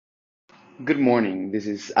Good morning. This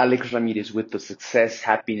is Alex Ramirez with the Success,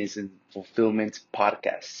 Happiness, and Fulfillment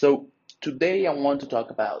podcast. So, today I want to talk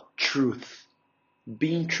about truth,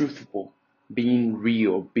 being truthful, being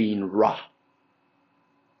real, being raw,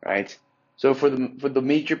 right? So, for the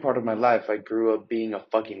major part of my life, I grew up being a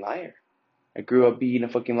fucking liar. I grew up being a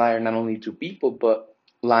fucking liar not only to people, but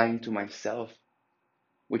lying to myself,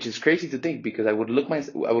 which is crazy to think because I would look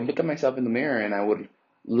at myself in the mirror and I would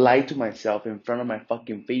lie to myself in front of my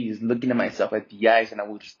fucking face, looking at myself at the eyes, and I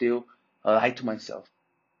would still lie to myself.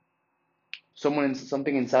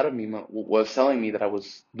 Something inside of me was telling me that I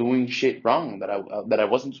was doing shit wrong, that I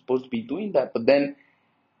wasn't supposed to be doing that. But then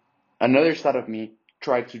another side of me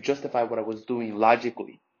tried to justify what I was doing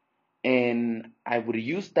logically, and I would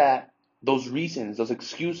use those reasons, those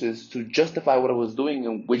excuses to justify what I was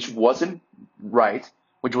doing, which wasn't right,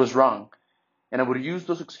 which was wrong. And I would use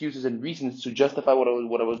those excuses and reasons to justify what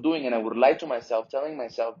I was doing, and I would lie to myself, telling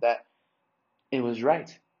myself that it was right,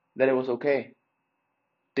 that it was okay.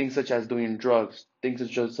 Things such as doing drugs, things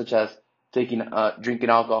such as drinking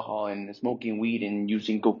alcohol and smoking weed and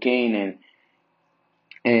using cocaine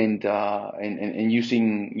and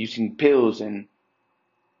using pills and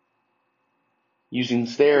using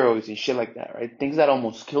steroids and shit like that, right? Things that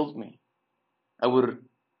almost killed me. I would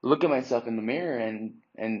look at myself in the mirror and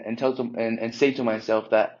say to myself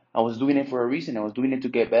that I was doing it for a reason. I was doing it to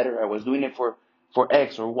get better. I was doing it for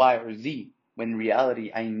X or Y or Z. When in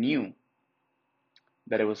reality, I knew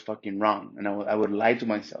that it was fucking wrong, and I would lie to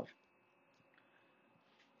myself.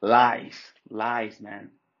 Lies, man.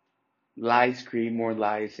 Lies create more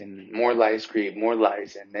lies, and more lies create more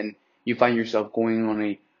lies, and then you find yourself going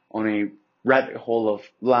on a rabbit hole of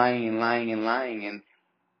lying and lying and lying, and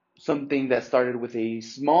something that started with a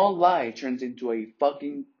small lie turns into a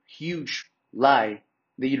fucking huge lie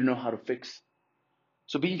that you don't know how to fix.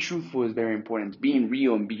 So being truthful is very important. Being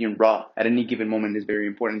real and being raw at any given moment is very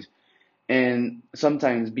important. And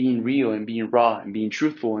sometimes being real and being raw and being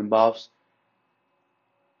truthful involves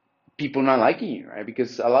people not liking you, right?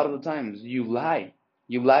 Because a lot of the times you lie.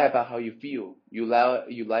 You lie about how you feel. You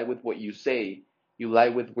lie with what you say. You lie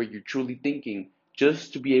with what you're truly thinking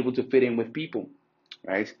just to be able to fit in with people,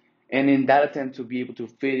 right? And in that attempt to be able to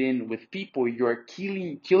fit in with people, you're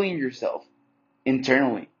killing yourself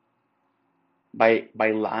internally by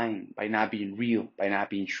lying, by not being real, by not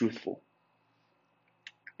being truthful.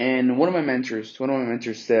 And one of my mentors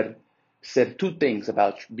said two things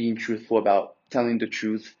about being truthful, about telling the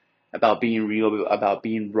truth, about being real, about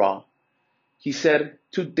being raw. He said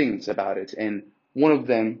two things about it, and one of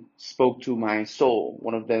them spoke to my soul.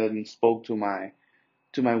 One of them spoke to my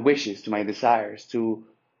wishes, to my desires, to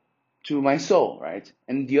my soul, right?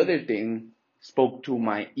 And the other thing spoke to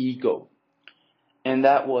my ego. And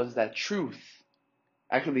that was that truth.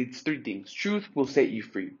 Actually, it's three things. Truth will set you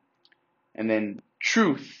free. And then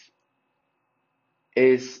truth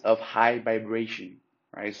is of high vibration,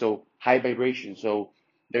 right? So high vibration. So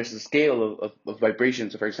there's a scale of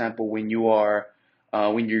vibrations. So for example, when you're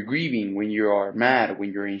grieving, when you are mad,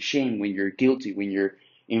 when you're in shame, when you're guilty, when you're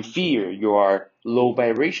in fear, you are low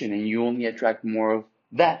vibration, and you only attract more of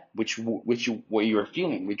that, what you are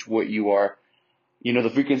feeling, which what you are, the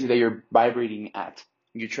frequency that you're vibrating at.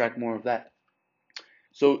 You attract more of that.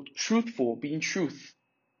 So being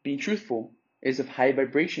truthful is of high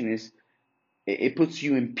vibration. It puts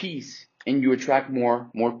you in peace, and you attract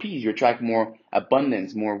more peace. You attract more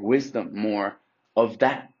abundance, more wisdom, more of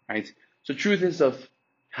that, right? So truth is of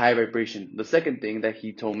high vibration. The second thing that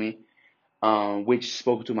he told me, which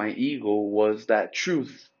spoke to my ego, was that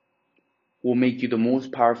truth will make you the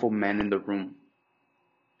most powerful man in the room.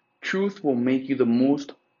 Truth will make you the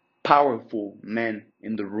most powerful man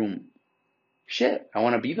in the room. Shit, I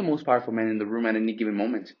want to be the most powerful man in the room at any given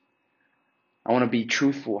moment. I want to be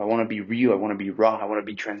truthful. I want to be real. I want to be raw. I want to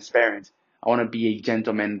be transparent. I want to be a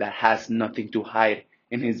gentleman that has nothing to hide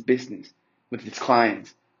in his business, with his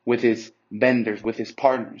clients, with his vendors, with his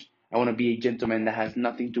partners. I want to be a gentleman that has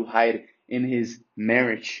nothing to hide in his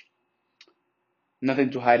marriage,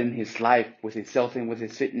 nothing to hide in his life, with his health and with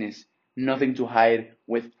his fitness, nothing to hide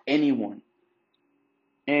with anyone.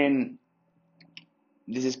 And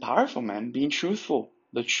this is powerful, man. Being truthful.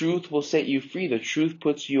 The truth will set you free. The truth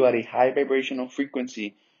puts you at a high vibrational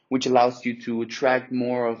frequency, which allows you to attract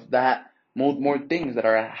more of that, more things that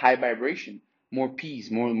are at high vibration, more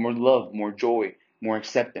peace, more love, more joy, more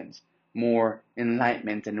acceptance, more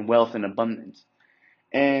enlightenment and wealth and abundance.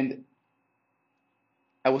 And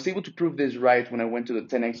I was able to prove this right when I went to the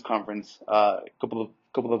 10X conference a couple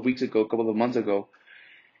of weeks ago, a couple of months ago.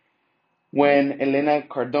 When Grant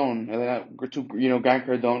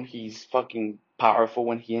Cardone, he's fucking powerful.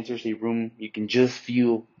 When he enters a room, you can just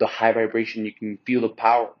feel the high vibration. You can feel the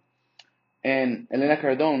power. And Elena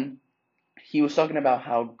Cardone, he was talking about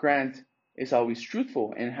how Grant is always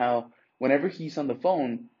truthful and how whenever he's on the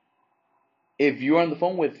phone, if you're on the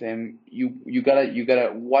phone with him, you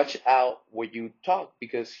gotta watch out what you talk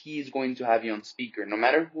because he's going to have you on speaker. No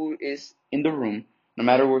matter who is in the room, no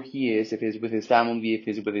matter where he is, if he's with his family, if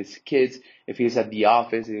he's with his kids, if he's at the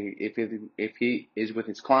office, if he is with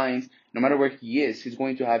his clients, no matter where he is, he's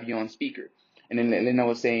going to have you on speaker. And then Elena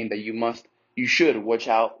was saying that you should watch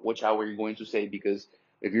out what you're going to say because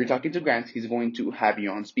if you're talking to Grant, he's going to have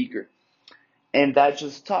you on speaker. And that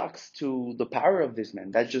just talks to the power of this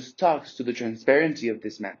man. That just talks to the transparency of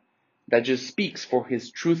this man. That just speaks for his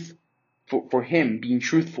truth, for him being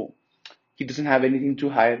truthful. He doesn't have anything to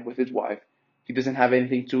hide with his wife. He doesn't have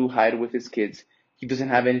anything to hide with his kids. He doesn't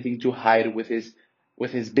have anything to hide with his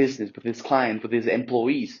business, with his clients, with his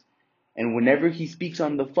employees. And whenever he speaks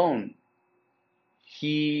on the phone,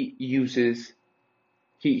 he uses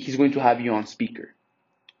he's going to have you on speaker.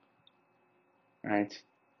 Right?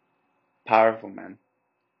 Powerful, man.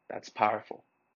 That's powerful.